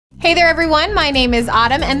Hey there everyone, my name is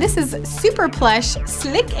Autumn and this is Super Plush,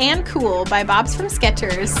 Slick and Cool by BOBS from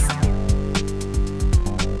SKECHERS.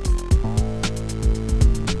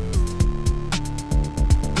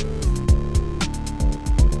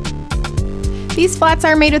 These flats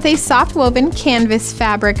are made with a soft woven canvas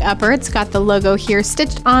fabric upper. It's got the logo here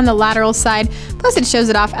stitched on the lateral side, plus it shows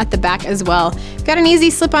it off at the back as well. Got an easy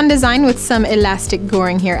slip-on design with some elastic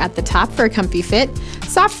goring here at the top for a comfy fit.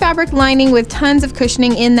 Soft fabric lining with tons of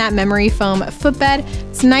cushioning in that memory foam footbed.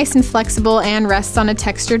 It's nice and flexible and rests on a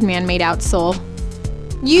textured man-made outsole.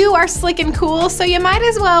 You are slick and cool, so you might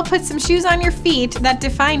as well put some shoes on your feet that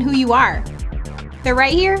define who you are. They're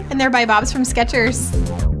right here, and they're by BOBS from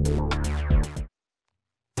SKECHERS.